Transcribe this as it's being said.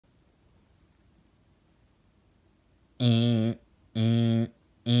mm, mm,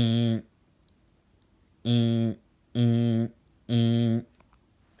 mm, mm, mm, mm.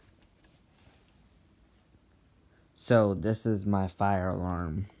 So this is my fire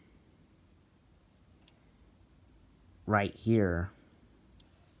alarm right here.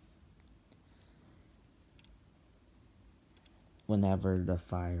 Whenever the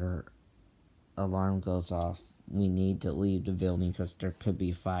fire alarm goes off, we need to leave the building because there could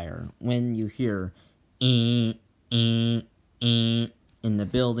be fire. When you hear in the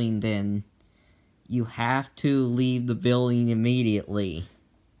building, then you have to leave the building immediately.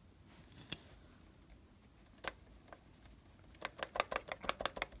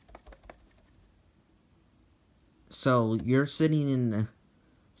 So you're sitting in the,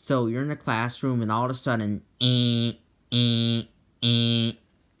 so you're in the classroom, and all of a sudden,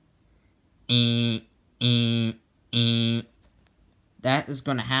 that is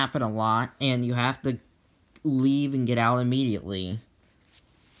going to happen a lot, and you have to leave and get out immediately.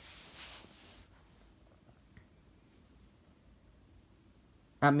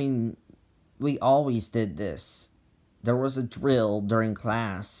 I mean, we always did this. There was a drill during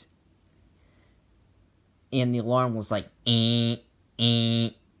class, and the alarm was like,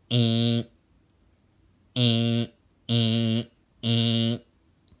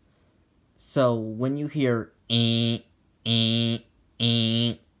 So when you hear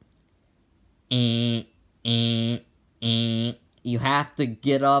you have to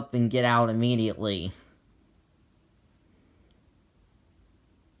get up and get out immediately.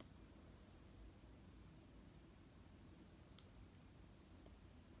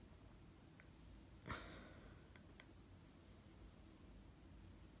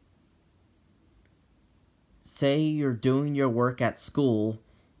 Say you're doing your work at school,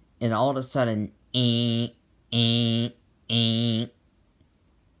 and all of a sudden, you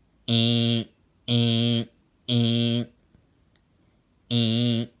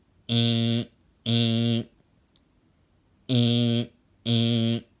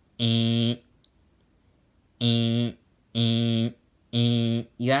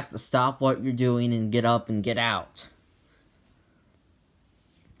have to stop what you're doing and get up and get out.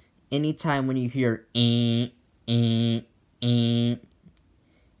 Anytime when you hear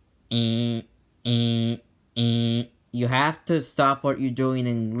you have to stop what you're doing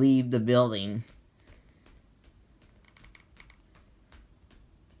and leave the building.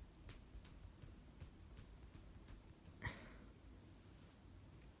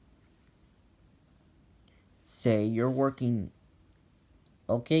 Say you're working,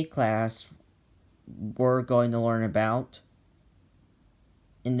 okay class, we're going to learn about,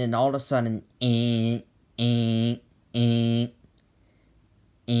 and then all of a sudden,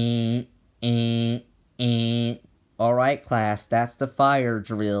 alright class, that's the fire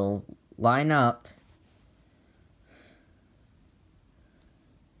drill, line up.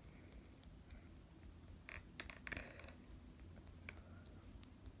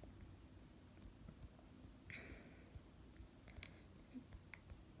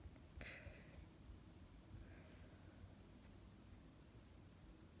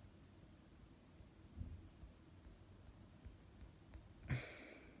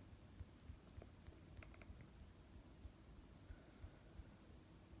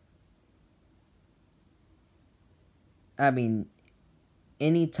 I mean,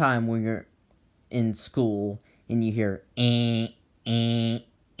 anytime when you're in school and you hear you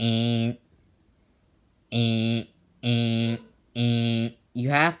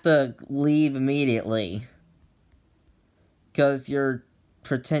have to leave immediately, because you're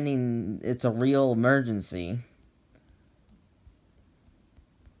pretending it's a real emergency.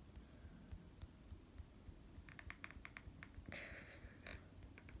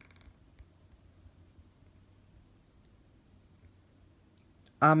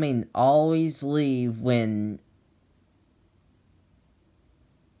 I mean, always leave when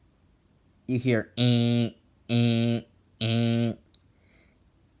you hear in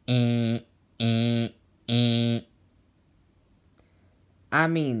I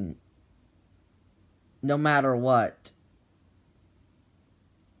mean, no matter what.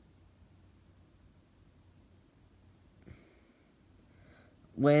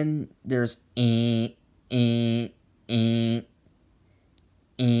 When there's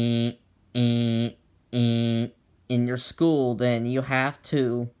in your school, then you have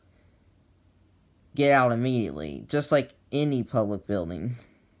to get out immediately, just like any public building.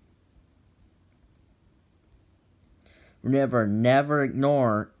 Never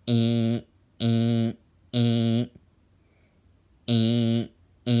ignore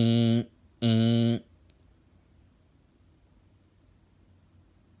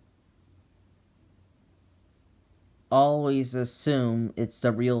always assume it's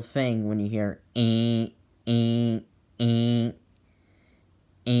the real thing when you hear eh, eh, eh,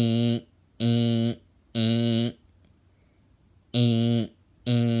 eh, eh, eh, eh,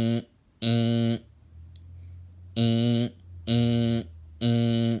 eh, eh, eh,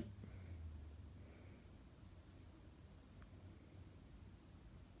 eh.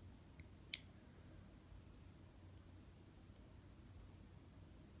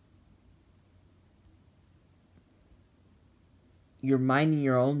 You're minding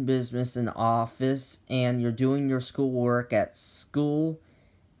your own business in the office, and you're doing your schoolwork at school,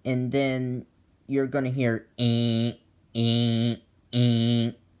 and then you're gonna hear eh, eh,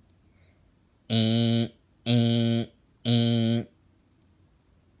 eh, eh, eh, eh,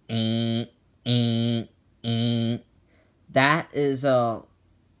 eh, eh, eh. That is a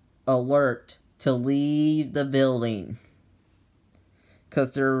alert to leave the building,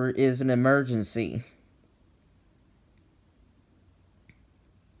 because there is an emergency.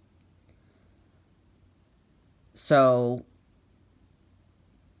 So,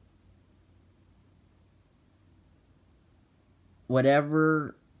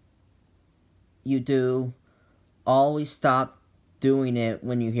 whatever you do, always stop doing it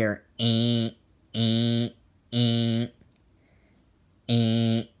when you hear eh, eh, eh,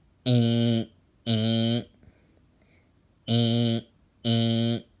 eh, eh, eh, eh,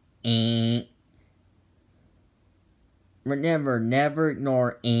 eh, eh. Remember, never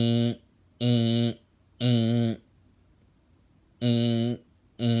ignore eh, eh, eh, eh,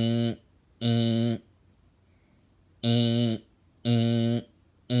 eh,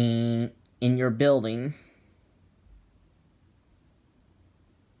 eh, in your building.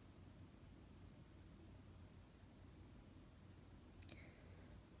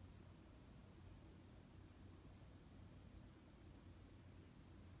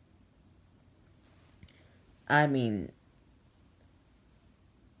 I mean,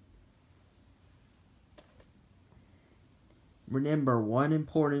 remember one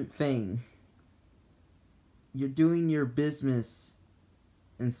important thing. You're doing your business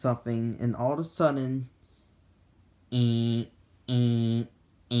in something, and all of a sudden, eh, eh,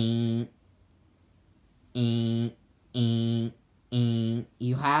 eh, eh, eh,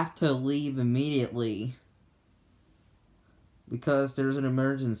 you have to leave immediately because there's an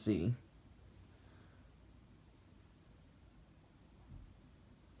emergency.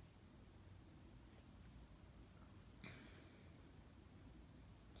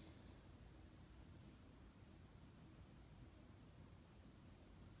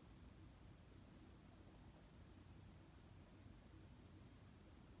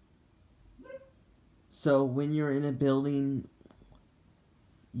 So when you're in a building,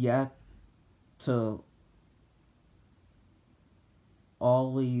 you have to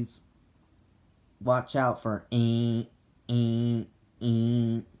always watch out for eh, eh,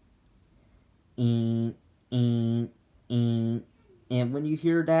 eh, eh, eh, eh. And when you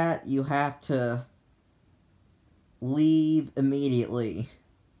hear that, you have to leave immediately.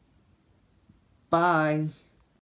 Bye.